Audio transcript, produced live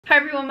Hi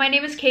everyone, my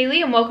name is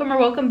Kaylee and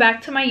welcome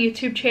back to my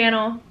YouTube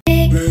channel.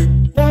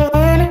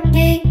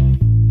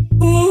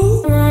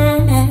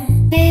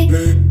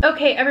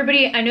 Okay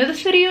everybody, I know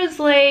this video is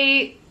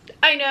late.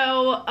 I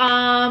know,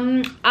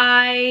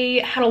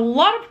 I had a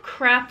lot of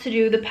crap to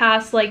do the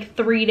past like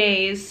 3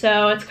 days,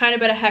 so it's kind of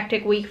been a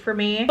hectic week for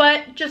me.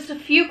 But just a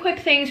few quick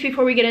things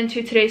before we get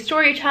into today's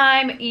story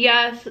time.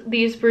 Yes,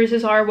 these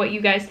bruises are what you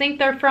guys think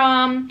they're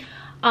from.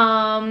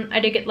 I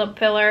did get lip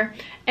filler.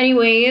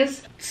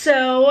 Anyways,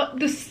 so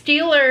the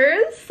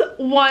Steelers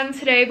won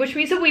today, which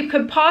means that we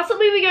could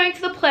possibly be going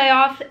to the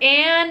playoffs,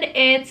 and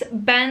it's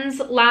Ben's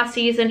last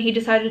season. He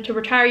decided to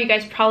retire. You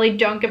guys probably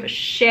don't give a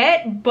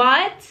shit,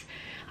 but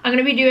I'm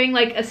gonna be doing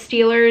like a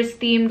Steelers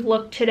themed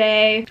look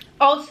today.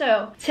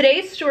 Also,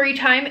 today's story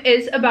time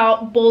is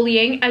about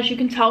bullying, as you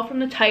can tell from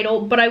the title,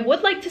 but I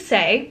would like to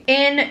say,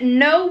 in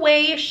no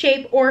way,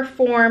 shape, or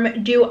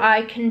form do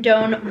I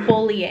condone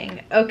bullying,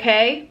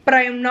 okay? But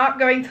I am not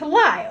going to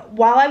lie.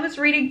 While I was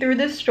reading through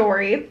this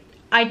story,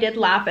 I did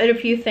laugh at a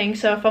few things,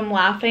 so if I'm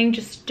laughing,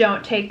 just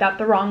don't take that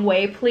the wrong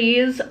way,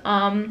 please.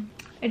 I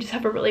just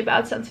have a really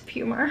bad sense of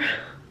humor.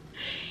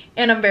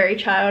 And I'm very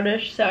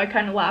childish, so I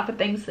kind of laugh at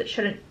things that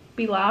shouldn't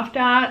be laughed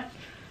at.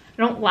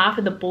 I don't laugh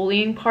at the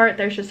bullying part.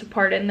 There's just a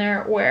part in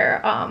there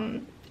where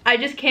I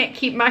just can't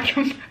keep my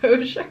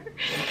composure.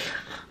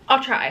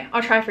 I'll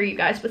try for you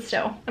guys, but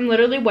still. I'm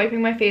literally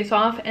wiping my face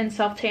off and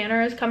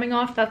self-tanner is coming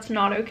off. That's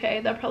not okay.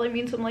 That probably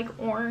means I'm like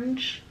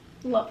orange.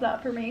 Love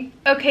that for me.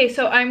 Okay,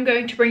 so I'm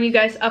going to bring you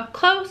guys up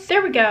close.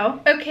 There we go.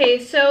 Okay,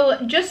 so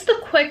just a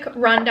quick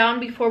rundown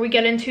before we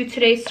get into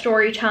today's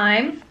story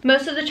time.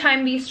 Most of the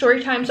time, these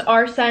story times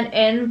are sent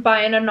in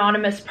by an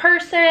anonymous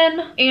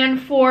person.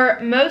 And for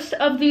most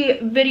of the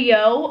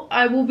video,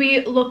 I will be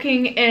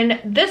looking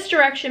in this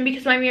direction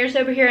because my mirror's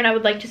over here and I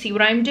would like to see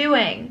what I'm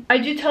doing. I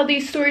do tell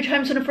these story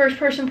times in a first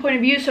person point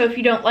of view, so if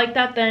you don't like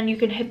that, then you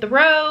can hit the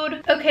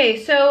road.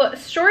 Okay, so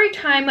story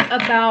time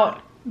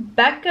about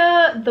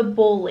Becca the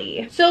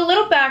bully. So a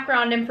little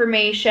background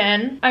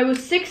information. I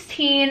was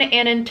 16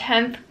 and in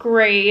 10th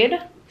grade.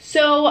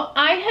 So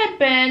I had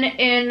been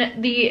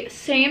in the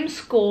same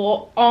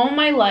school all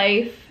my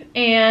life,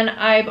 and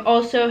I've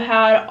also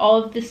had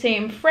all of the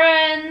same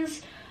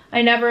friends.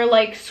 I never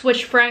like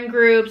switched friend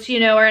groups,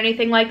 you know, or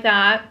anything like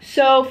that.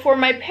 So for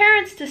my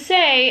parents to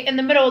say in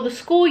the middle of the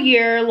school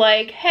year,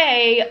 like,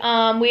 hey,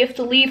 we have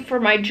to leave for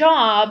my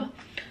job,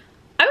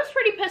 I was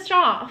pretty pissed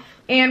off.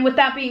 And with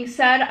that being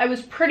said, I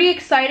was pretty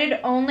excited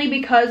only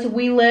because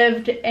we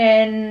lived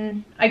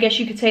in, I guess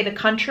you could say, the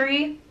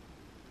country.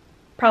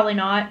 Probably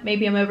not.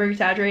 Maybe I'm over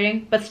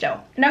exaggerating, but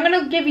still. And I'm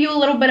gonna give you a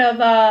little bit of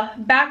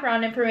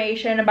background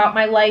information about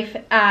my life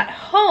at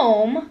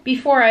home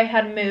before I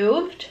had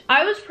moved.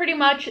 I was pretty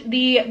much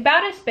the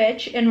baddest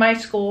bitch in my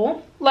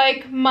school.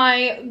 Like,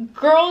 my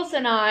girls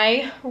and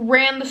I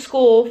ran the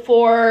school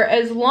for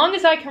as long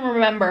as I can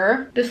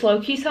remember. This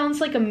low-key sounds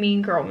like a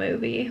Mean Girl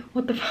movie.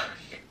 What the fuck?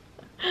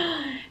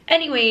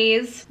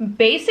 Anyways,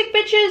 basic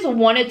bitches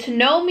wanted to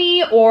know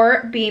me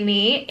or be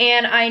me,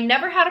 and I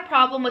never had a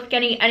problem with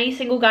getting any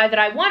single guy that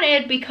I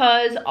wanted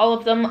because all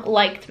of them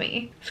liked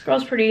me. This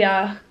girl's pretty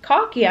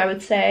cocky, I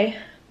would say.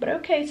 But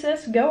okay,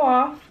 sis, go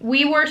off.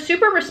 We were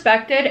super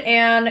respected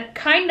and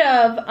kind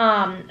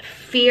of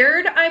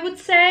feared, I would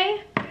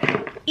say.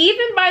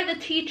 Even by the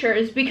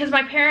teachers, because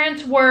my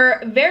parents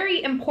were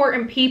very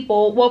important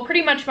people. Well,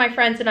 pretty much my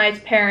friends and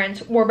I's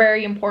parents were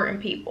very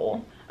important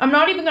people. I'm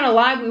not even gonna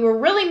lie, we were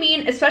really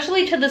mean,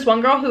 especially to this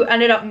one girl who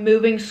ended up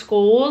moving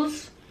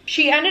schools.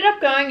 She ended up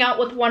going out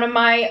with one of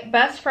my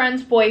best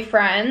friend's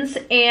boyfriends,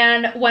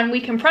 and when we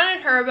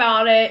confronted her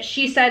about it,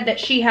 she said that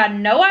she had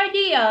no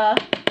idea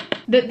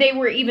that they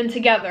were even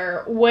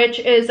together, which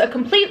is a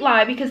complete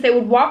lie because they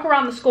would walk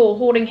around the school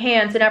holding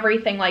hands and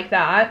everything like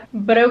that.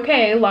 But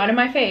okay, lie to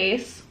my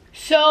face.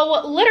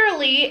 So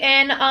literally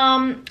in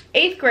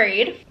 8th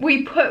grade,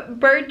 we put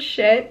bird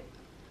shit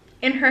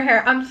in her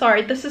hair. I'm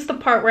sorry, this is the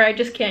part where I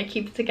just can't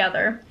keep it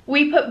together.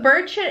 We put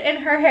bird shit in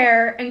her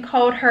hair and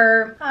called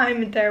her,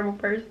 I'm a terrible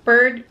person,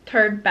 Bird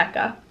Turd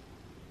Becca.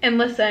 And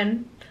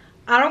listen,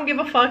 I don't give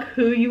a fuck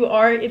who you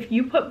are. If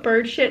you put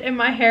bird shit in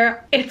my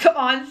hair, it's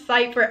on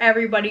site for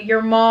everybody.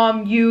 Your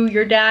mom, you,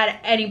 your dad,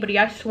 anybody,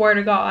 I swear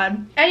to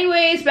God.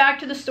 Anyways, back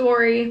to the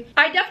story.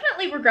 I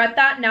definitely regret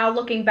that now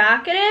looking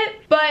back at it,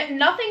 but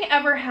nothing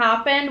ever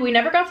happened. We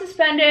never got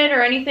suspended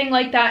or anything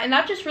like that, and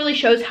that just really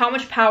shows how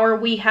much power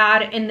we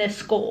had in this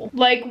school.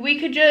 Like, we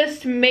could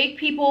just make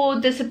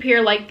people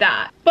disappear like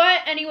that.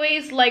 But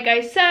anyways, like I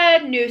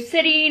said, new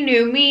city,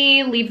 new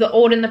me, leave the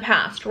old in the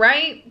past,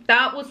 right?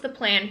 That was the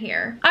plan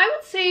here. I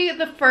would say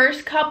the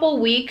first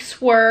couple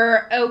weeks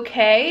were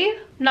okay.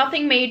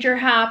 Nothing major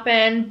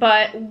happened,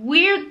 but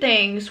weird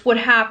things would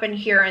happen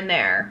here and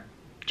there.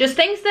 Just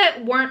things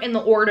that weren't in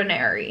the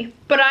ordinary.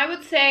 But I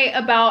would say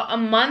about a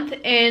month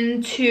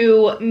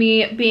into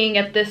me being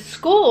at this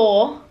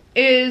school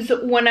is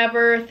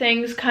whenever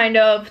things kind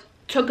of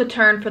took a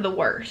turn for the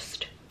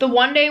worst. The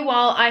one day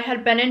while I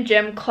had been in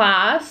gym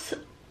class,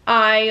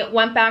 I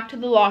went back to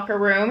the locker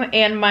room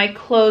and my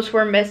clothes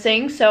were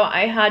missing, so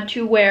I had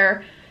to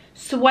wear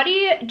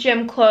sweaty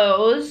gym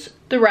clothes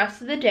the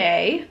rest of the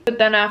day. But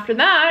then after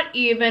that,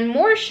 even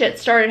more shit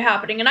started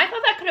happening, and I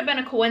thought that could have been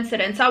a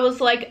coincidence. I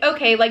was like,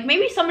 okay, like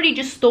maybe somebody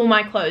just stole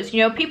my clothes,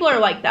 you know, people are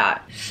like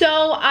that.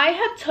 So I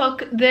had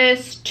took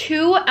this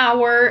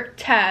 2-hour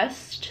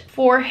test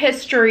for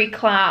history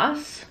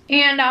class,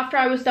 and after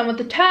I was done with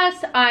the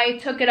test, I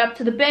took it up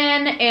to the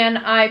bin and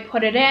I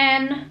put it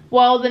in.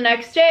 Well, the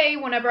next day,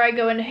 whenever I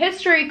go into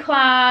history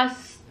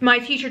class, my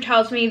teacher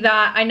tells me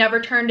that I never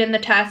turned in the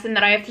test and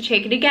that I have to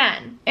take it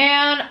again.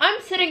 And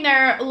I'm sitting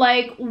there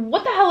like,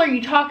 what the hell are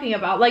you talking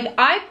about? Like,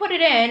 I put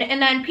it in,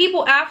 and then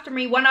people after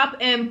me went up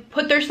and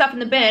put their stuff in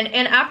the bin,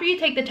 and after you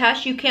take the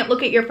test, you can't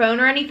look at your phone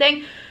or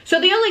anything.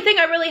 So the only thing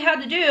I really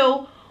had to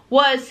do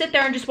was sit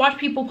there and just watch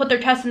people put their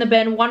tests in the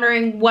bin,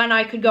 wondering when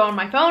I could go on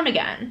my phone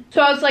again.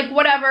 So I was like,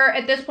 whatever.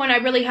 At this point, I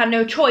really had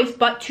no choice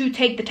but to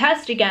take the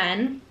test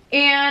again.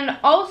 And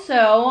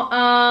also,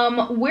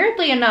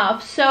 weirdly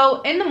enough,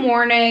 so in the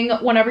morning,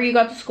 whenever you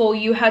got to school,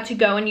 you had to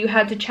go and you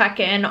had to check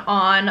in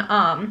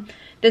on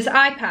this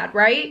iPad,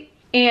 right?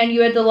 And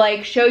you had to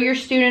like show your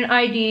student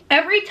ID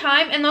every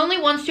time, and only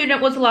one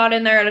student was allowed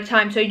in there at a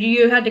time, so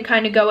you had to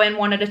kind of go in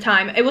one at a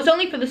time. It was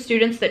only for the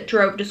students that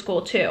drove to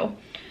school too.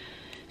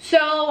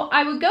 So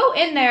I would go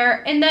in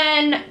there, and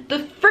then the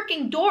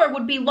freaking door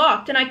would be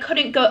locked and I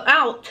couldn't go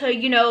out to,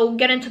 you know,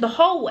 get into the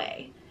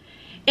hallway.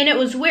 And it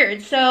was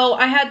weird, so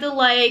I had to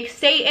like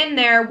stay in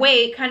there,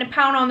 wait, kind of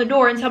pound on the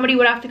door, and somebody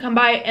would have to come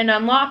by and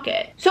unlock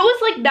it. So it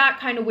was like that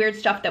kind of weird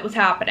stuff that was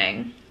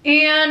happening.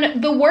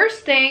 And the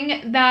worst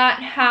thing that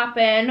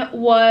happened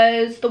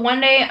was the one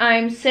day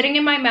I'm sitting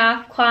in my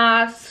math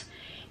class,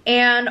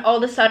 and all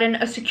of a sudden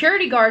a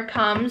security guard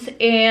comes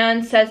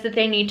and says that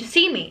they need to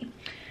see me.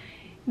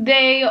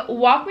 They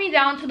walk me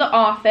down to the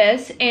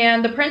office,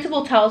 and the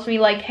principal tells me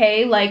like,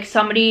 hey, like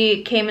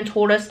somebody came and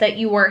told us that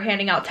you were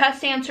handing out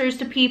test answers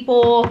to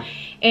people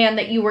and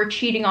that you were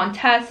cheating on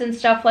tests and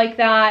stuff like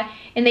that.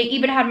 And they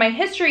even had my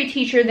history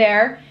teacher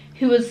there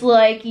who was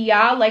like,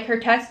 yeah, like her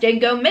test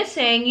did go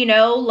missing, you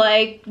know,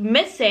 like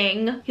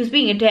missing. He was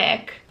being a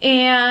dick.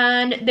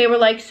 And they were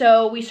like,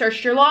 so we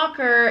searched your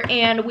locker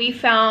and we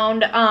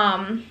found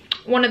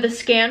one of the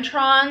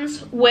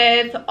Scantrons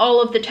with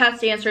all of the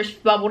test answers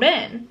bubbled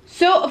in.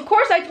 So of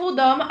course I told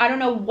them, I don't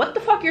know what the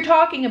fuck you're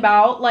talking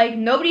about. Like,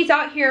 nobody's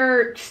out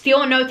here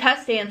stealing no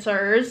test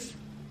answers.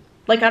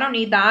 Like, I don't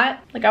need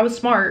that. Like, I was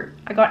smart.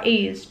 I got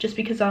A's just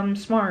because I'm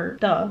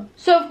smart. Duh.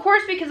 So of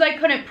course, because I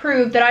couldn't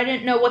prove that I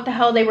didn't know what the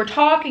hell they were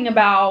talking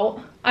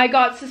about, I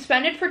got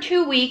suspended for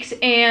 2 weeks,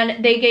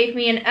 and they gave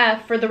me an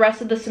F for the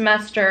rest of the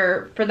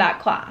semester for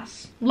that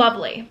class.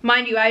 Lovely.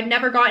 Mind you, I had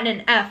never gotten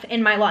an F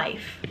in my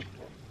life.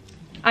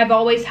 I've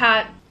always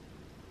had,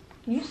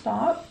 can you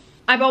stop?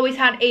 I've always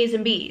had A's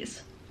and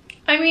B's.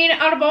 I mean,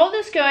 out of all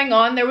this going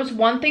on, there was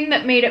one thing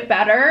that made it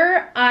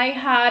better. I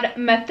had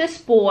met this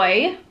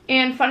boy,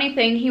 and funny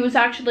thing, he was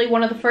actually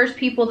one of the first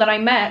people that I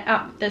met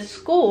at this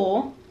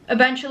school.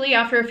 Eventually,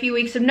 after a few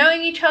weeks of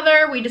knowing each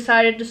other, we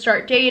decided to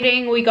start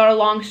dating. We got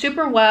along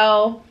super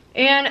well.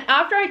 And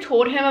after I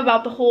told him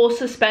about the whole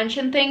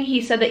suspension thing,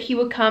 he said that he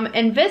would come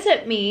and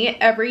visit me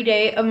every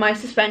day of my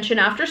suspension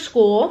after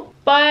school.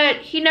 But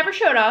he never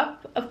showed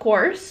up, of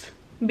course,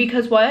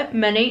 because what?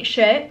 Men ain't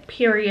shit,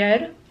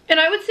 period. And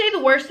I would say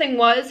the worst thing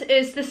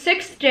is the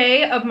 6th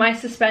day of my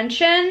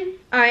suspension,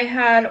 I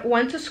had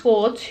went to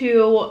school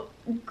to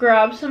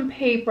grab some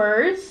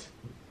papers,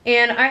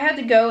 and I had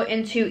to go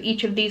into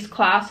each of these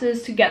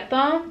classes to get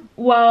them.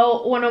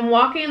 Well, when I'm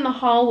walking in the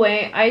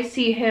hallway, I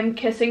see him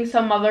kissing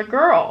some other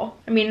girl.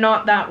 I mean,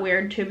 not that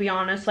weird, to be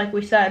honest. Like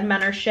we said,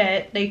 men are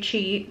shit. They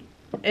cheat,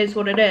 is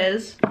what it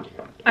is.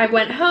 I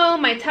went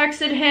home, I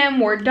texted him,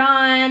 we're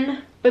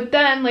done. But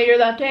then later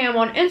that day, I'm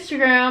on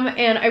Instagram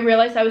and I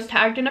realized I was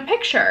tagged in a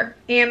picture.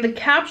 And the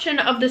caption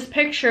of this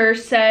picture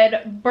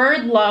said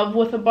bird love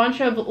with a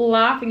bunch of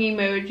laughing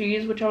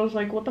emojis, which I was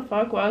like, what the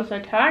fuck, why was I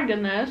tagged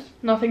in this?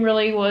 Nothing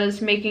really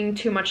was making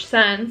too much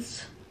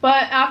sense.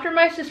 But after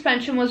my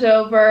suspension was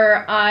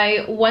over,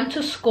 I went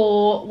to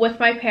school with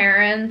my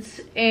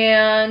parents,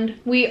 and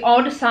we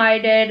all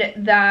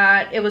decided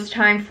that it was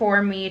time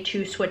for me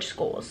to switch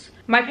schools.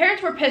 My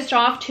parents were pissed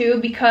off too,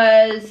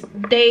 because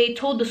they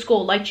told the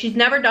school, like, she's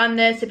never done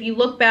this. If you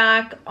look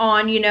back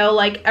on, you know,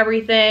 like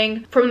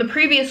everything from the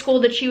previous school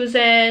that she was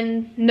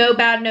in, no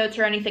bad notes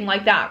or anything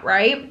like that,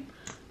 right?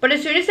 But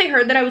as soon as they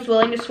heard that I was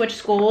willing to switch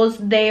schools,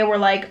 they were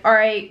like, all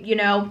right, you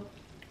know,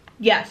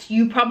 yes,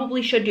 you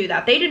probably should do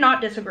that. They did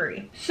not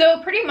disagree.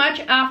 So pretty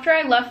much after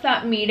I left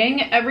that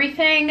meeting,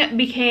 everything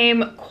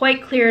became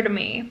quite clear to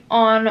me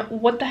on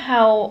what the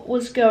hell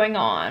was going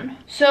on.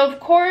 So of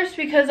course,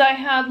 because I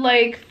had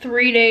like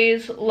 3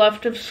 days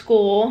left of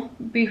school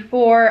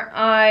before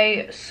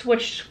I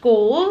switched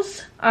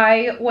schools,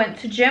 I went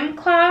to gym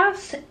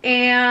class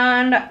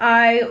and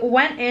I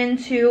went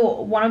into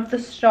one of the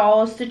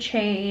stalls to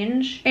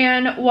change.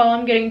 And while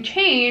I'm getting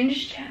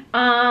changed,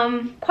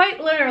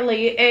 quite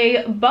literally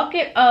a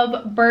bucket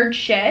of bird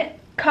shit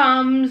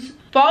comes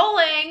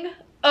falling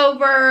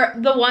over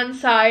the one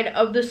side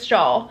of the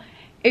stall.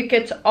 It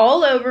gets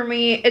all over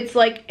me. It's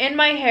like in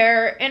my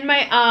hair, in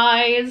my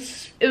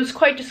eyes. It was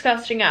quite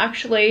disgusting,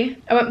 actually.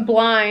 I went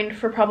blind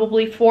for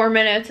probably 4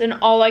 minutes and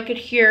all I could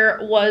hear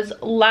was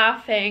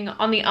laughing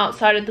on the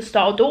outside of the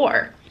stall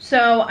door.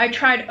 So I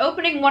tried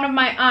opening one of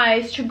my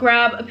eyes to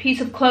grab a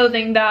piece of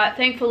clothing that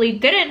thankfully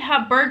didn't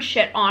have bird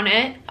shit on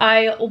it.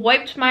 I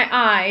wiped my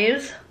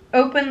eyes,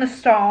 opened the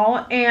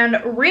stall,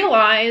 and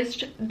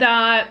realized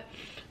that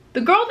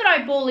the girl that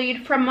I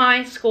bullied from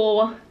my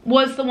school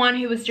was the one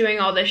who was doing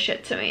all this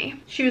shit to me.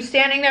 She was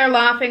standing there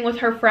laughing with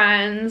her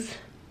friends,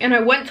 and I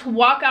went to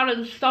walk out of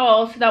the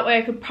stall so that way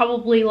I could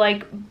probably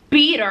like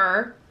beat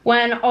her,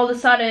 when all of a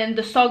sudden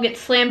the stall gets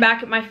slammed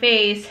back at my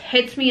face,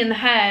 hits me in the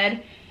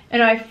head,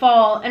 and I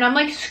fall, and I'm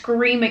like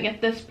screaming at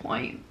this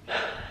point.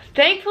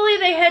 Thankfully,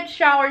 they had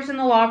showers in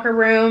the locker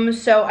room,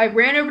 so I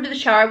ran over to the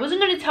shower. I wasn't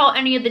going to tell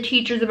any of the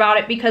teachers about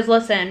it because,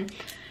 listen,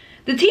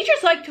 the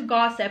teachers like to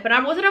gossip, and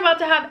I wasn't about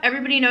to have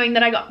everybody knowing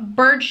that I got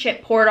bird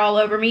shit poured all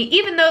over me,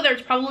 even though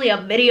there's probably a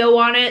video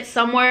on it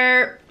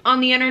somewhere on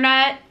the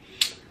internet.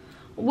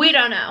 We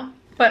don't know.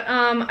 But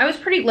I was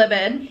pretty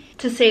livid,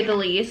 to say the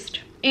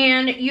least.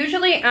 And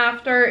usually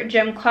after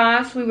gym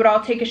class, we would all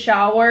take a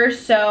shower.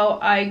 So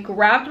I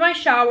grabbed my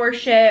shower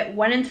shit,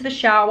 went into the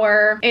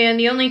shower, and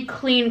the only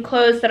clean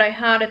clothes that I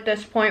had at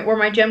this point were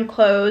my gym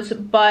clothes,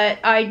 but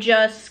I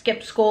just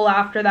skipped school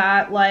after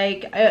that.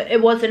 Like,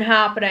 it wasn't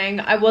happening.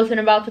 I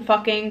wasn't about to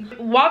fucking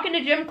walk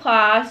into gym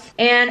class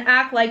and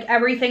act like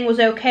everything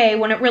was okay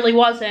when it really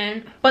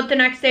wasn't. But the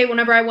next day,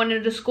 whenever I went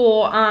into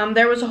school,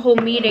 there was a whole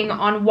meeting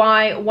on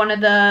why one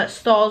of the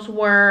stalls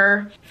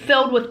were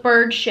filled with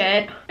bird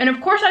shit. And of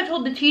course I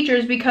told the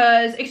teachers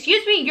because,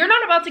 excuse me, you're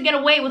not about to get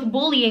away with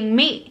bullying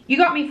me. You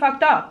got me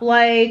fucked up.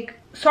 Like,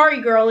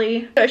 sorry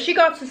girly. She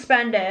got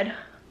suspended.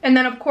 And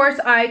then of course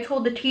I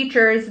told the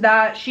teachers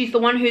that she's the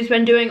one who's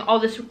been doing all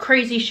this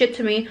crazy shit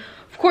to me.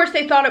 Of course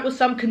they thought it was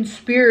some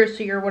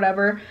conspiracy or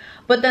whatever.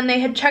 But then they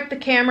had checked the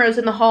cameras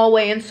in the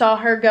hallway and saw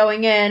her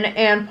going in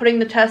and putting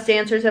the test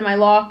answers in my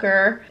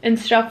locker and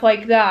stuff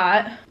like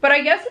that. But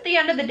I guess at the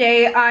end of the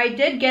day, I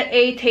did get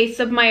a taste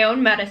of my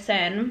own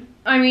medicine.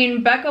 I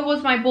mean, Becca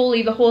was my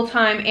bully the whole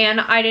time and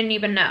I didn't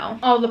even know.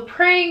 All the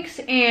pranks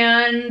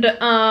and,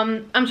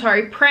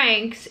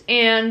 pranks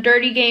and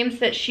dirty games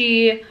that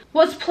she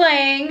was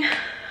playing,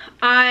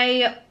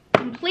 I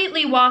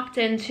completely walked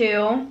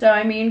into. So,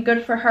 I mean,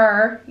 good for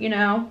her, you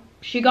know.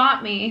 She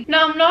got me.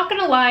 Now, I'm not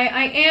gonna lie,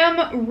 I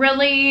am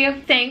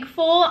really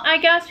thankful, I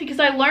guess, because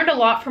I learned a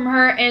lot from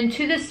her, and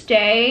to this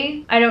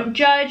day, I don't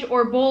judge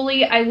or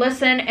bully. I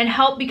listen and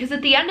help because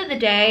at the end of the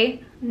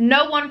day,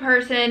 no one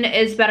person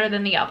is better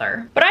than the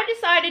other. But I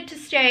decided to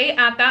stay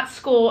at that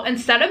school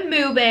instead of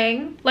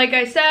moving. Like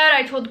I said,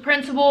 I told the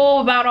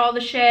principal about all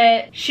the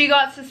shit. She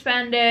got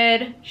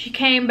suspended. She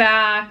came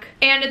back.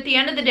 And at the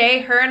end of the day,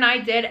 her and I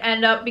did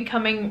end up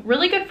becoming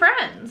really good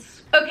friends.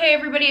 Okay,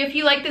 everybody, if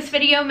you like this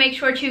video, make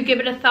sure to give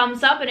it a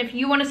thumbs up. And if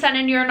you want to send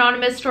in your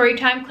anonymous story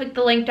time, click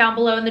the link down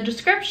below in the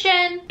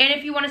description. And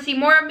if you want to see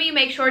more of me,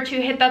 make sure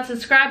to hit that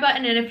subscribe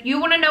button. And if you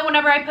want to know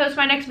whenever I post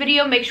my next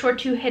video, make sure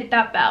to hit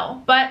that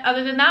bell. But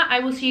other than that, I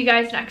will see you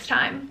guys next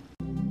time.